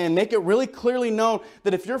and make it really clearly known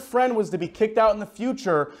that if your friend was to be kicked out in the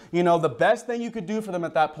future, the best thing you could do for them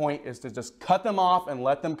at that point is to just cut them off and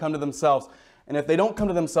let them come to themselves. And if they don't come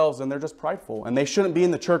to themselves, then they're just prideful, and they shouldn't be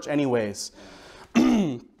in the church anyways.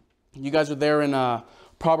 You guys are there in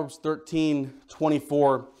Proverbs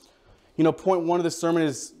 13:24. Point 1 of the sermon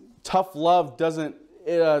is tough love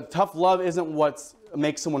isn't what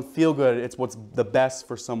makes someone feel good. It's what's the best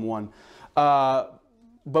for someone.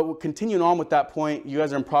 But continuing on with that point, you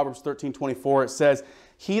guys are in Proverbs 13:24. It says,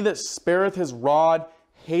 he that spareth his rod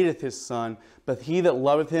hateth his son, but he that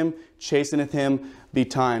loveth him chasteneth him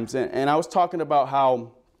betimes. And I was talking about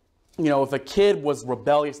how, if a kid was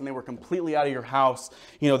rebellious and they were completely out of your house,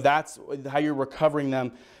 that's how you're recovering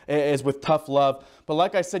them, is with tough love. But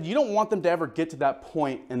like I said, you don't want them to ever get to that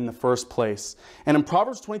point in the first place. And in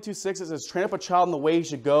Proverbs 22:6, it says, train up a child in the way he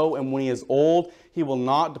should go, and when he is old, he will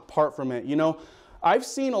not depart from it. I've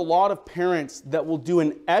seen a lot of parents that will do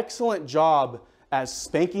an excellent job as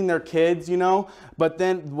spanking their kids, but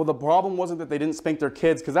then, the problem wasn't that they didn't spank their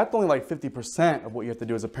kids, because that's only like 50% of what you have to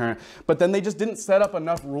do as a parent, but then they just didn't set up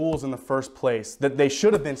enough rules in the first place that they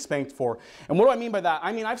should have been spanked for. And what do I mean by that?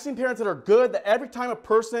 I mean, I've seen parents that are good, that every time a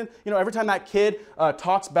person, every time that kid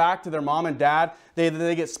talks back to their mom and dad,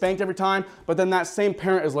 They get spanked every time, but then that same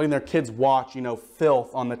parent is letting their kids watch,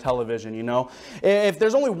 filth on the television, If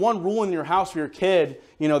there's only one rule in your house for your kid,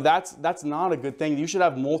 that's not a good thing. You should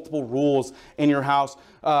have multiple rules in your house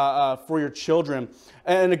for your children.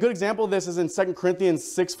 And a good example of this is in 2 Corinthians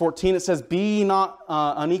 6:14. It says, "Be ye not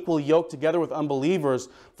unequally yoked together with unbelievers,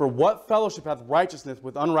 for what fellowship hath righteousness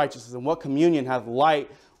with unrighteousness, and what communion hath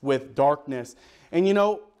light with darkness?" And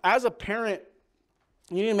as a parent,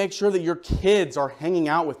 you need to make sure that your kids are hanging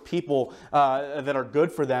out with people that are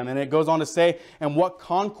good for them. And it goes on to say, "And what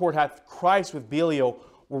concord hath Christ with Belial,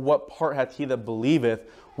 or what part hath he that believeth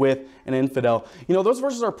with an infidel?" Those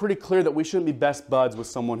verses are pretty clear that we shouldn't be best buds with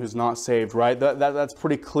someone who's not saved, right? That's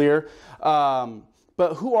pretty clear.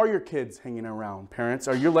 But who are your kids hanging around, parents?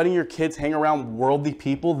 Are you letting your kids hang around worldly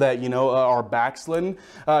people that, are backslidden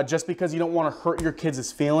just because you don't want to hurt your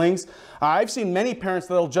kids' feelings? I've seen many parents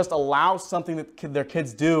that'll just allow something that their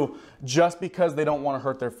kids do just because they don't want to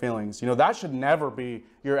hurt their feelings. That should never be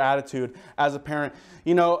your attitude as a parent.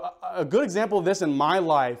 A good example of this in my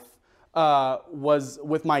life was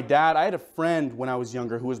with my dad. I had a friend when I was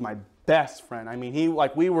younger who was my best friend. I mean,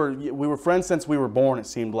 we were friends since we were born, it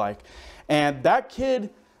seemed like. And that kid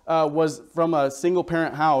was from a single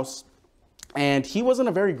parent house, and he wasn't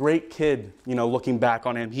a very great kid, looking back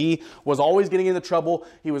on him. He was always getting into trouble.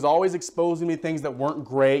 He was always exposing me to things that weren't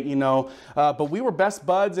great, but we were best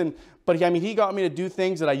buds. But he got me to do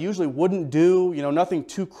things that I usually wouldn't do, nothing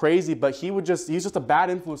too crazy, but he was just a bad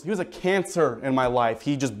influence. He was a cancer in my life.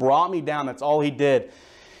 He just brought me down. That's all he did.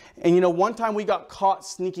 And one time we got caught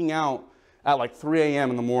sneaking out at like 3 a.m.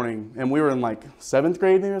 in the morning, and we were in like 7th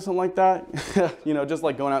grade maybe or something like that. Just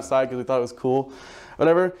like going outside because we thought it was cool,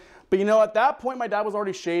 whatever. But at that point my dad was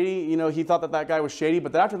already shady. He thought that guy was shady.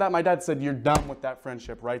 But after that my dad said, "You're done with that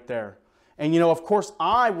friendship right there." And of course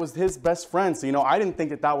I was his best friend, so I didn't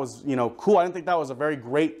think that was cool. I didn't think that was a very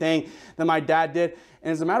great thing that my dad did.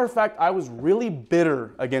 And as a matter of fact, I was really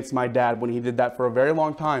bitter against my dad when he did that for a very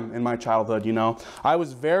long time in my childhood. I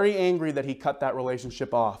was very angry that he cut that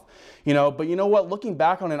relationship off. But you know what? Looking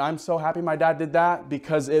back on it, I'm so happy my dad did that,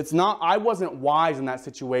 because I wasn't wise in that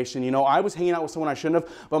situation. I was hanging out with someone I shouldn't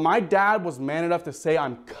have, but my dad was man enough to say,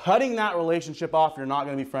 "I'm cutting that relationship off. You're not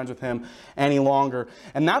going to be friends with him any longer."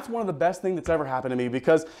 And that's one of the best things that's ever happened to me,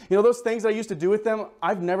 because those things that I used to do with them,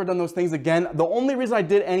 I've never done those things again. The only reason I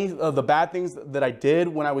did any of the bad things that I did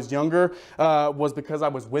when I was younger was because I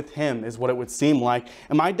was with him, is what it would seem like.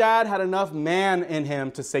 And my dad had enough man in him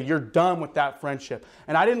to say, "You're done with that friendship."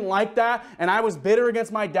 And I didn't like that, and I was bitter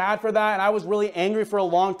against my dad for that, and I was really angry for a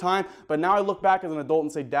long time. But now I look back as an adult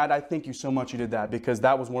and say, "Dad, I thank you so much you did that, because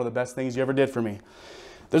that was one of the best things you ever did for me."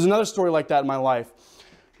 There's another story like that in my life.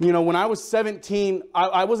 When I was 17,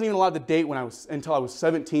 I wasn't even allowed to date until I was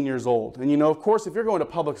 17 years old. And of course, if you're going to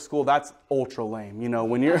public school, that's ultra lame.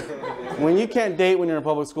 When you can't date when you're in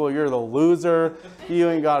public school, you're the loser. You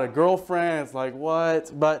ain't got a girlfriend. It's like,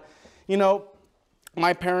 what? But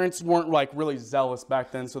my parents weren't really zealous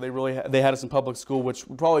back then, so they had us in public school, which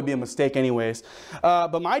would probably be a mistake anyways.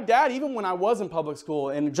 But my dad, even when I was in public school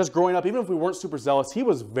and just growing up, even if we weren't super zealous, he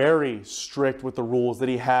was very strict with the rules that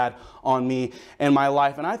he had on me and my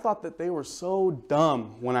life. And I thought that they were so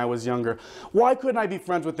dumb when I was younger. Why couldn't I be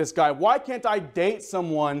friends with this guy? Why can't I date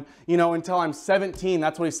someone, until I'm 17?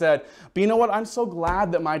 That's what he said. But you know what? I'm so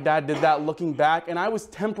glad that my dad did that looking back. And I was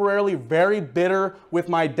temporarily very bitter with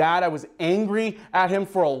my dad. I was angry at him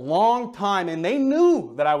for a long time, and they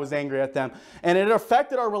knew that I was angry at them. And it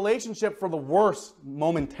affected our relationship for the worse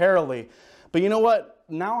momentarily. But you know what?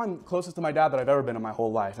 Now I'm closest to my dad that I've ever been in my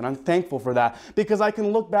whole life, and I'm thankful for that, because I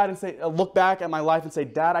can look back at my life and say,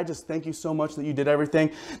 "Dad, I just thank you so much that you did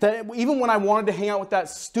everything. That even when I wanted to hang out with that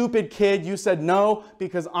stupid kid, you said no,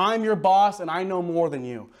 because I'm your boss and I know more than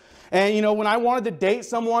you." And when I wanted to date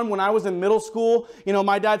someone when I was in middle school,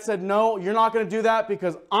 my dad said, "No, you're not going to do that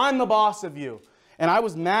because I'm the boss of you." And I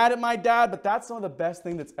was mad at my dad, but that's some of the best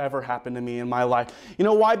thing that's ever happened to me in my life. You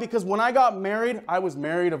know why? Because when I got married, I was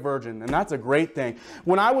married a virgin, and that's a great thing.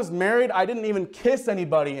 When I was married, I didn't even kiss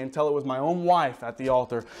anybody until it was my own wife at the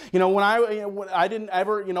altar. When I didn't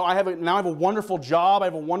ever, now I have a wonderful job, I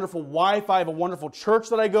have a wonderful wife, I have a wonderful church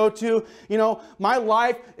that I go to. My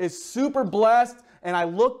life is super blessed. And I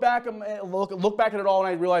look back at it all, and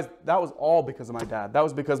I realize that was all because of my dad. That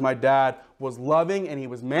was because my dad was loving, and he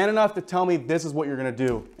was man enough to tell me, "This is what you're going to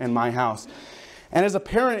do in my house." And as a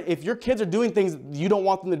parent, if your kids are doing things you don't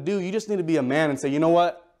want them to do, you just need to be a man and say, "You know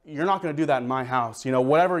what? You're not going to do that in my house.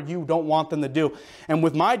 Whatever you don't want them to do." And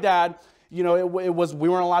with my dad, you know, we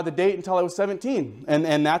weren't allowed to date until I was 17.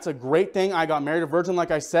 And that's a great thing. I got married a virgin, like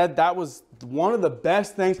I said. That was one of the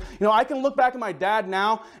best things. You know, I can look back at my dad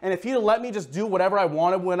now, and if he'd have let me just do whatever I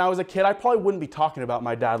wanted when I was a kid, I probably wouldn't be talking about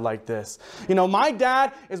my dad like this. You know, my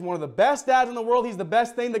dad is one of the best dads in the world. He's the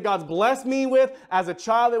best thing that God's blessed me with. As a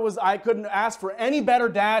child, I couldn't ask for any better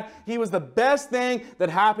dad. He was the best thing that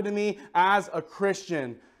happened to me as a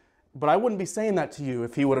Christian. But I wouldn't be saying that to you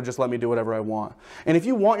if he would have just let me do whatever I want. And if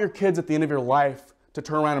you want your kids at the end of your life to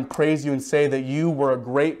turn around and praise you and say that you were a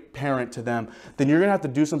great parent to them, then you're going to have to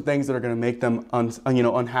do some things that are going to make them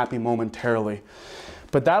unhappy momentarily.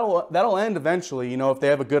 But that'll end eventually. You know, if they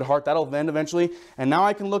have a good heart, that'll end eventually. And now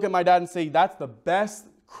I can look at my dad and say, that's the best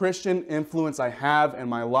Christian influence I have in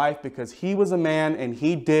my life, because he was a man and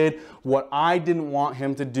he did what I didn't want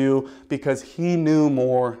him to do because he knew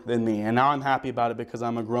more than me. And now I'm happy about it because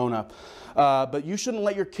I'm a grown-up. But you shouldn't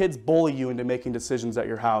let your kids bully you into making decisions at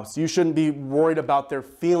your house. You shouldn't be worried about their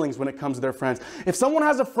feelings when it comes to their friends. If someone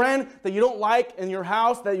has a friend that you don't like in your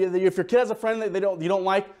house, if your kid has a friend that you don't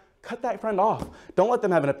like, cut that friend off. Don't let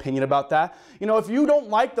them have an opinion about that. You know, if you don't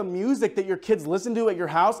like the music that your kids listen to at your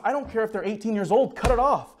house, I don't care if they're 18 years old, cut it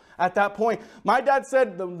off at that point. My dad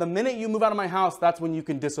said the minute you move out of my house, that's when you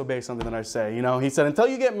can disobey something that I say. You know, he said, until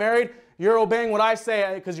you get married, you're obeying what I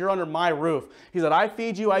say because you're under my roof. He said, I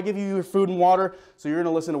feed you, I give you your food and water, so you're going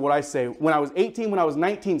to listen to what I say. When I was 18, when I was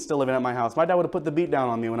 19, still living at my house, my dad would have put the beat down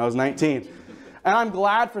on me when I was 19. And I'm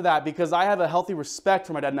glad for that, because I have a healthy respect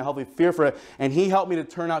for my dad and a healthy fear for it. And he helped me to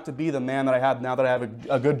turn out to be the man that I have now, that I have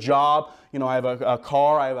a good job. You know, I have a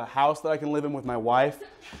car, I have a house that I can live in with my wife.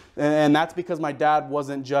 And that's because my dad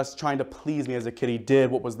wasn't just trying to please me as a kid. He did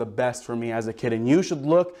what was the best for me as a kid. And you should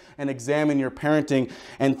look and examine your parenting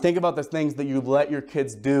and think about the things that you let your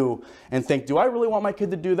kids do and think, do I really want my kid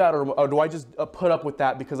to do that? Or do I just put up with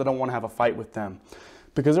that because I don't want to have a fight with them?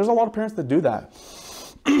 Because there's a lot of parents that do that.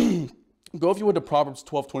 Go, if you would, to Proverbs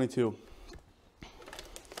 12:22.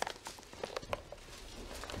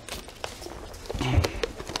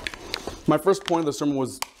 My first point of the sermon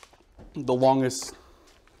was the longest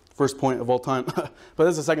first point of all time. But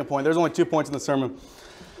this is the second point. There's only 2 points in the sermon.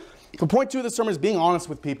 The point 2 of the sermon is being honest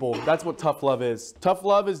with people. That's what tough love is. Tough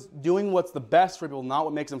love is doing what's the best for people, not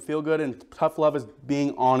what makes them feel good. And tough love is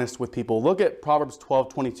being honest with people. Look at Proverbs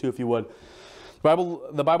 12:22, if you would.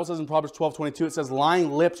 The Bible says in Proverbs 12:22, it says,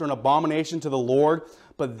 lying lips are an abomination to the Lord,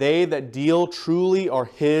 but they that deal truly are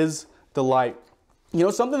his delight. You know,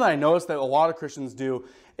 something that I noticed that a lot of Christians do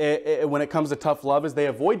when it comes to tough love is they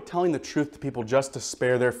avoid telling the truth to people just to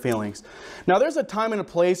spare their feelings. Now, there's a time and a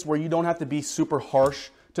place where you don't have to be super harsh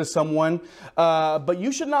to someone, but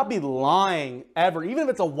you should not be lying ever, even if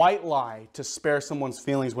it's a white lie, to spare someone's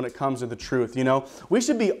feelings when it comes to the truth. You know, we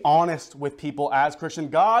should be honest with people as Christian.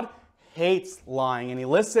 God hates lying, and he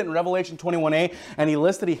lists it in Revelation 21:8, and he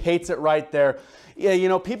lists that he hates it right there. Yeah, you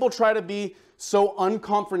know, people try to be so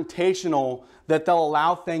unconfrontational that they'll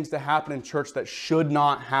allow things to happen in church that should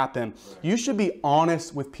not happen. You should be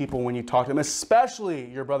honest with people when you talk to them,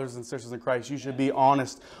 especially your brothers and sisters in Christ. You should be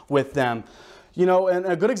honest with them. You know, and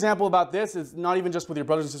a good example about this is not even just with your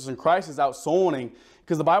brothers and sisters in Christ, is out soul winning.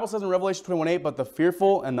 Because the Bible says in Revelation 21:8, but the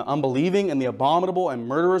fearful and the unbelieving and the abominable and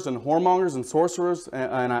murderers and whoremongers and sorcerers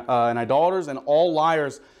and idolaters and all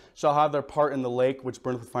liars shall have their part in the lake which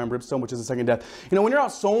burneth with fire and brimstone, which is the second death. You know, when you're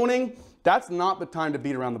out soul winning, that's not the time to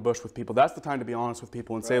beat around the bush with people. That's the time to be honest with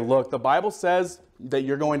people and say, look, the Bible says that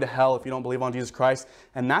you're going to hell if you don't believe on Jesus Christ.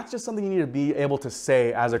 And that's just something you need to be able to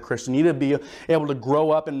say as a Christian. You need to be able to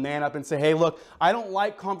grow up and man up and say, hey, look, I don't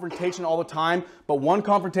like confrontation all the time, but one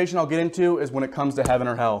confrontation I'll get into is when it comes to heaven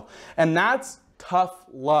or hell. And that's tough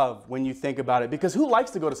love when you think about it, because who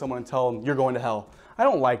likes to go to someone and tell them you're going to hell? I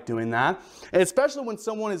don't like doing that. And especially when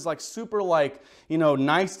someone is like super like, you know,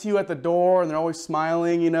 nice to you at the door and they're always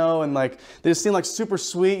smiling, you know, and like they just seem like super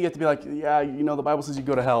sweet. You have to be like, yeah, you know, the Bible says you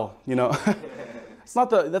go to hell, you know.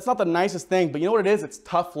 That's not the nicest thing, but you know what it is? It's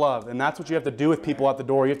tough love. And that's what you have to do with people at the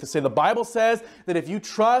door. You have to say, the Bible says that if you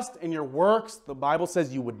trust in your works, the Bible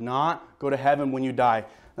says you would not go to heaven when you die.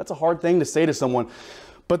 That's a hard thing to say to someone.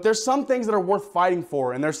 But there's some things that are worth fighting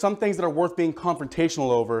for, and there's some things that are worth being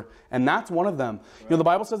confrontational over, and that's one of them. Right. You know, the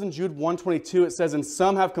Bible says in Jude 1:22, it says, and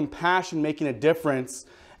some have compassion, making a difference,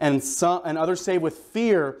 and others say with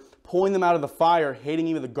fear, pulling them out of the fire, hating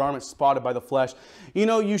even the garment spotted by the flesh. You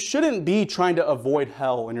know, you shouldn't be trying to avoid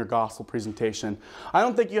hell in your gospel presentation. I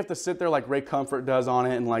don't think you have to sit there like Ray Comfort does on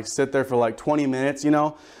it and like sit there for like 20 minutes, you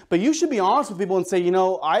know. But you should be honest with people and say, you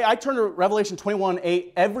know, I turn to Revelation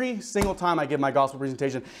 21:8 every single time I give my gospel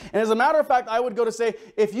presentation. And as a matter of fact, I would go to say,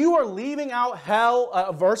 if you are leaving out hell,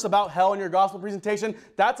 a verse about hell in your gospel presentation,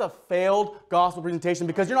 that's a failed gospel presentation,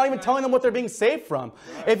 because you're not even telling them what they're being saved from.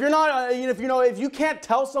 If you're not, if you can't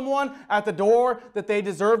tell someone at the door that they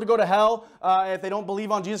deserve to go to hell if they don't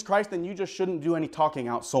believe on Jesus Christ, then you just shouldn't do any talking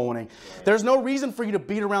out soul winning. There's no reason for you to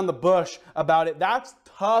beat around the bush about it. That's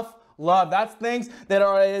tough love. That's things that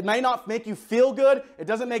it may not make you feel good. It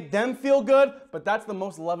doesn't make them feel good, but that's the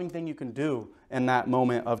most loving thing you can do in that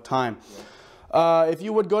moment of time. If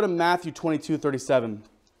you would go to Matthew 22:37.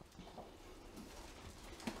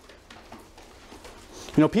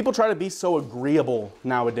 You know, people try to be so agreeable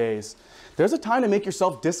nowadays. There's a time to make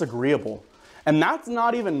yourself disagreeable. And that's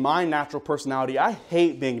not even my natural personality. I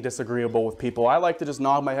hate being disagreeable with people. I like to just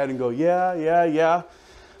nod my head and go, yeah, yeah, yeah.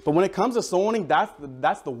 But when it comes to soul winning,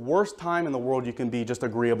 that's the worst time in the world you can be just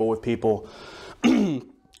agreeable with people.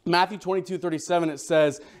 Matthew 22:37, it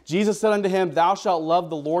says, Jesus said unto him, Thou shalt love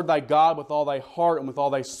the Lord thy God with all thy heart and with all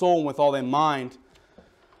thy soul and with all thy mind.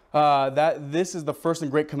 This is the first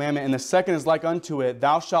and great commandment, and the second is like unto it,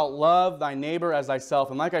 thou shalt love thy neighbor as thyself.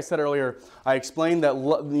 And like I said earlier, I explained that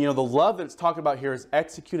the love that it's talking about here is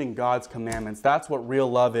executing God's commandments. That's what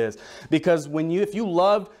real love is. Because if you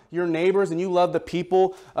love your neighbors and you love the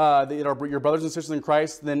people that are your brothers and sisters in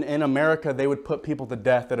Christ, then in America they would put people to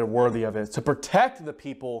death that are worthy of it, to protect the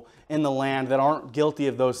people in the land that aren't guilty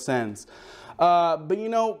of those sins. But you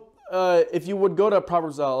know, if you would go to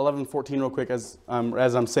Proverbs 11:14 real quick as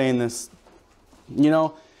I'm saying this, you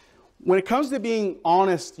know, when it comes to being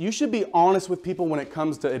honest, you should be honest with people when it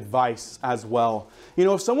comes to advice as well. You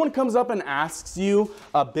know, if someone comes up and asks you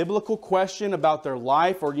a biblical question about their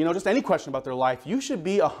life, or, you know, just any question about their life, you should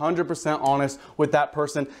be 100% honest with that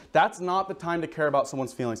person. That's not the time to care about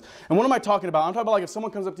someone's feelings. And what am I talking about? I'm talking about like if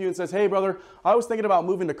someone comes up to you and says, hey brother, I was thinking about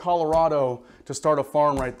moving to Colorado to start a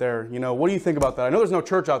farm right there. You know, what do you think about that? I know there's no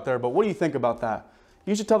church out there, but what do you think about that?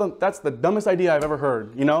 You should tell them that's the dumbest idea I've ever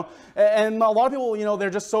heard, you know? And a lot of people, you know, they're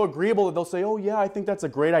just so agreeable that they'll say, oh yeah, I think that's a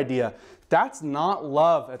great idea. That's not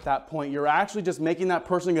love at that point. You're actually just making that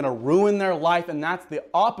person going to ruin their life, and that's the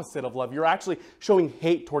opposite of love. You're actually showing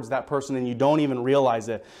hate towards that person and you don't even realize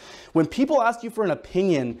it. When people ask you for an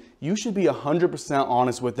opinion, you should be 100%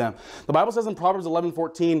 honest with them. The Bible says in Proverbs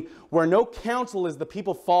 11:14, where no counsel is the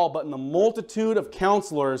people fall, but in the multitude of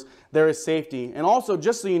counselors there is safety. And also,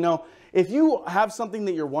 just so you know, if you have something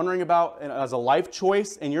that you're wondering about as a life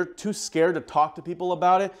choice and you're too scared to talk to people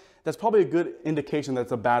about it, that's probably a good indication that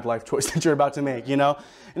it's a bad life choice that you're about to make, you know?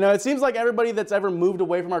 You know, it seems like everybody that's ever moved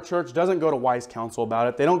away from our church doesn't go to wise counsel about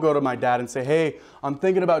it. They don't go to my dad and say, hey, I'm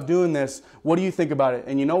thinking about doing this. What do you think about it?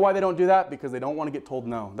 And you know why they don't do that? Because they don't want to get told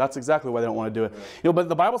no. That's exactly why they don't want to do it. Right. You know, but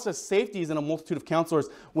the Bible says safety is in a multitude of counselors.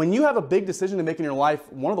 When you have a big decision to make in your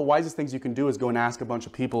life, one of the wisest things you can do is go and ask a bunch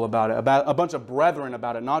of people about it, about a bunch of brethren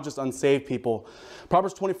about it, not just unsaved people.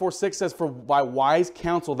 Proverbs 24:6 says, for by wise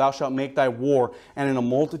counsel thou shalt make thy war, and in a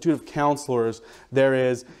multitude of counselors there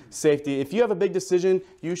is safety. If you have a big decision,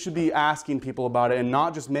 you should be asking people about it and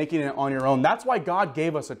not just making it on your own. That's why God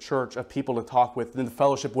gave us a church of people to talk with and to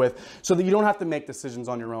fellowship with, so that you don't have to make decisions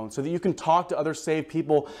on your own, so that you can talk to other saved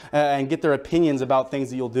people and get their opinions about things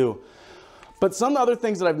that you'll do. But some other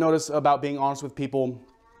things that I've noticed about being honest with people,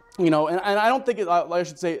 you know, and I don't think I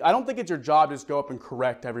should say, I don't think it's your job to just go up and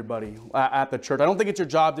correct everybody at the church. I don't think it's your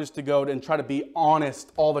job just to go and try to be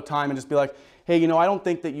honest all the time and just be like, hey, you know, I don't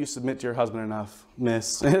think that you submit to your husband enough,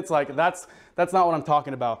 miss. It's like, that's not what I'm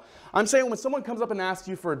talking about. I'm saying when someone comes up and asks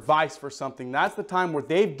you for advice for something, that's the time where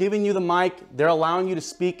they've given you the mic, they're allowing you to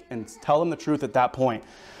speak, and tell them the truth at that point.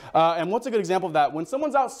 And what's a good example of that? When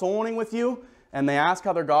someone's out soul winning with you and they ask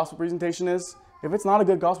how their gospel presentation is, if it's not a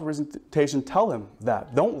good gospel presentation, tell them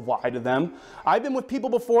that. Don't lie to them. I've been with people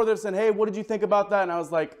before that said, hey, what did you think about that? And I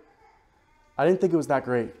was like, I didn't think it was that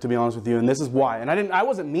great, to be honest with you, and this is why. And I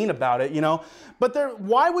wasn't mean about it, you know. But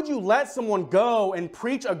why would you let someone go and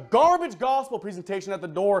preach a garbage gospel presentation at the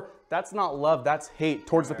door? That's not love, that's hate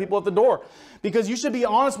towards the people at the door. Because you should be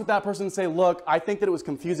honest with that person and say, look, I think that it was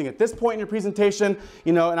confusing at this point in your presentation,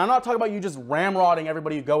 you know, and I'm not talking about you just ramrodding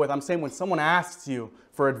everybody you go with. I'm saying when someone asks you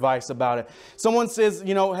for advice about it. Someone says,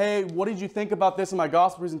 you know, hey, what did you think about this in my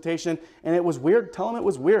gospel presentation? And it was weird. Tell them it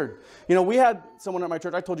was weird. You know, we had someone at my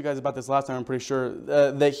church, I told you guys about this last time, I'm pretty sure,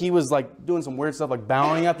 that he was like doing some weird stuff, like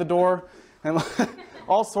bowing at the door and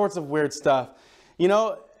all sorts of weird stuff. You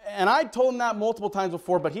know, and I told him that multiple times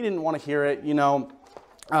before, but he didn't want to hear it, you know.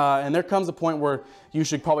 And there comes a point where you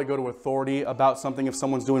should probably go to authority about something if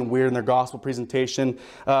someone's doing weird in their gospel presentation.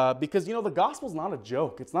 Because, you know, the gospel's not a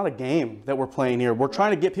joke. It's not a game that we're playing here. We're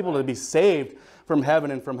trying to get people to be saved from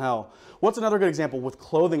heaven and from hell. What's another good example? With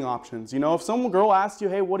clothing options. You know, if some girl asks you,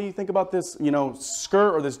 hey, what do you think about this, you know,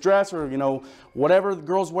 skirt or this dress or, you know, whatever the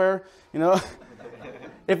girls wear, you know.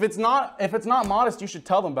 If it's not modest, you should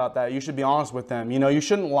tell them about that. You should be honest with them. You know, you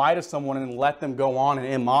shouldn't lie to someone and let them go on in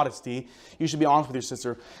immodesty. You should be honest with your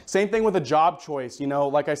sister. Same thing with a job choice. You know,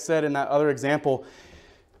 like I said in that other example,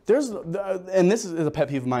 and this is a pet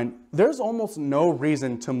peeve of mine, there's almost no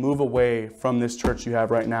reason to move away from this church you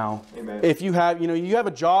have right now. Amen. If you have, you know, you have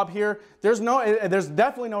a job here, there's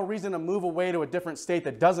definitely no reason to move away to a different state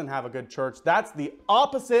that doesn't have a good church. That's the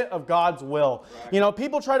opposite of God's will. Right. You know,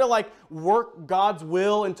 people try to like work God's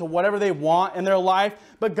will into whatever they want in their life,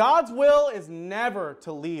 but God's will is never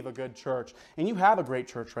to leave a good church. And you have a great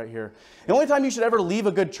church right here. The only time you should ever leave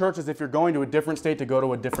a good church is if you're going to a different state to go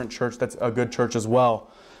to a different church that's a good church as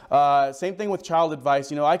well. Same thing with child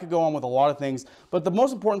advice. You know, I could go on with a lot of things, but the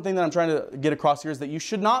most important thing that I'm trying to get across here is that you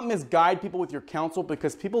should not misguide people with your counsel,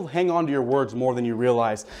 because people hang on to your words more than you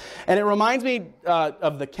realize. And it reminds me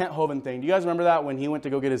of the Kent Hovind thing. Do you guys remember that when he went to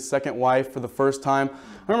go get his second wife for the first time?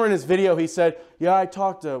 I remember in his video he said, yeah, I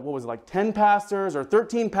talked to, what was it, like 10 pastors or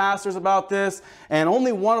 13 pastors about this, and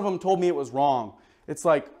only one of them told me it was wrong. It's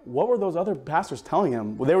like, what were those other pastors telling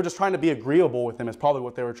him? Well, they were just trying to be agreeable with him is probably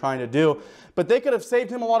what they were trying to do. But they could have saved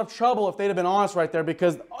him a lot of trouble if they'd have been honest right there,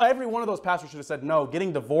 because every one of those pastors should have said, no,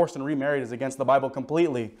 getting divorced and remarried is against the Bible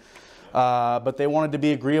completely. But they wanted to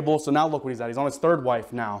be agreeable, so now look what he's at. He's on his third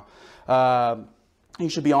wife now. You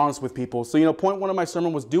should be honest with people. So, you know, point one of my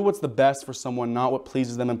sermon was do what's the best for someone, not what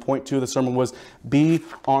pleases them. And point two of the sermon was be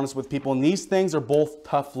honest with people. And these things are both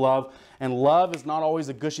tough love. And love is not always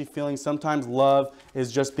a gushy feeling. Sometimes love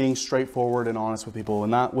is just being straightforward and honest with people.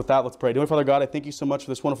 And with that, let's pray. Dear Father God, I thank you so much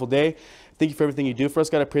for this wonderful day. Thank you for everything you do for us.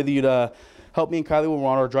 God, I pray that you'd help me and Kylie when we're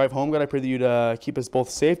on our drive home. God, I pray that you'd keep us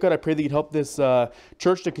both safe. God, I pray that you'd help this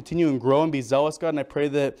church to continue and grow and be zealous, God. And I pray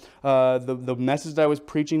that the message that I was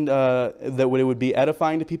preaching, that it would be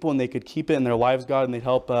edifying to people and they could keep it in their lives, God, and they'd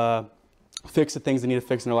help fix the things they need to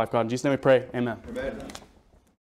fix in their life, God. In Jesus' name we pray. Amen. Amen.